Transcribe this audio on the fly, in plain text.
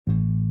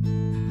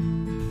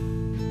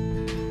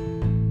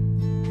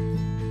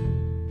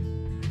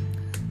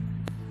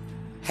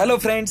Hello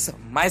friends,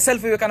 myself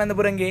Vivekananda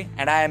Burange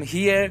and I am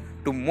here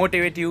to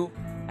motivate you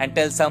and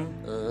tell some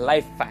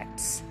life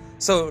facts.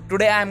 So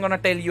today I am gonna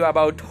tell you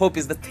about hope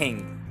is the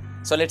thing.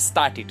 So let's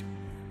start it.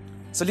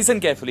 So listen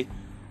carefully.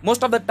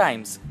 Most of the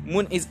times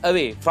moon is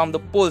away from the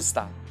pole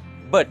star,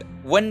 but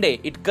one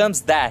day it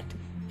comes that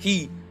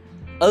he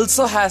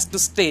also has to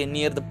stay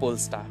near the pole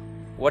star.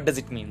 What does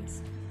it mean?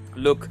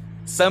 Look,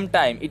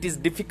 sometimes it is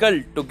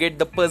difficult to get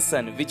the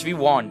person which we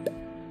want.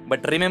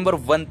 But remember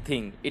one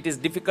thing, it is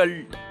difficult,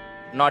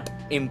 not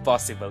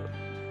impossible.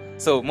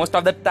 So most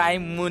of the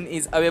time moon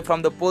is away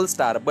from the pole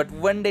star, but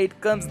one day it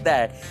comes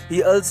that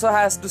he also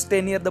has to stay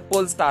near the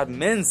pole star.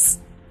 Means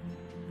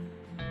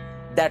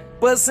that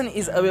person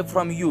is away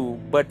from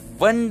you, but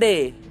one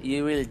day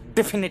you will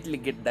definitely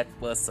get that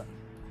person.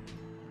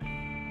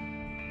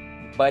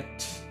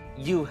 But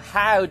you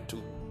have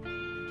to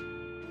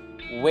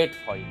wait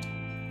for it.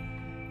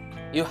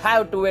 You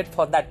have to wait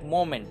for that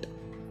moment.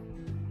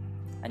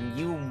 And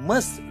you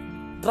must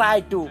try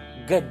to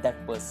get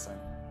that person.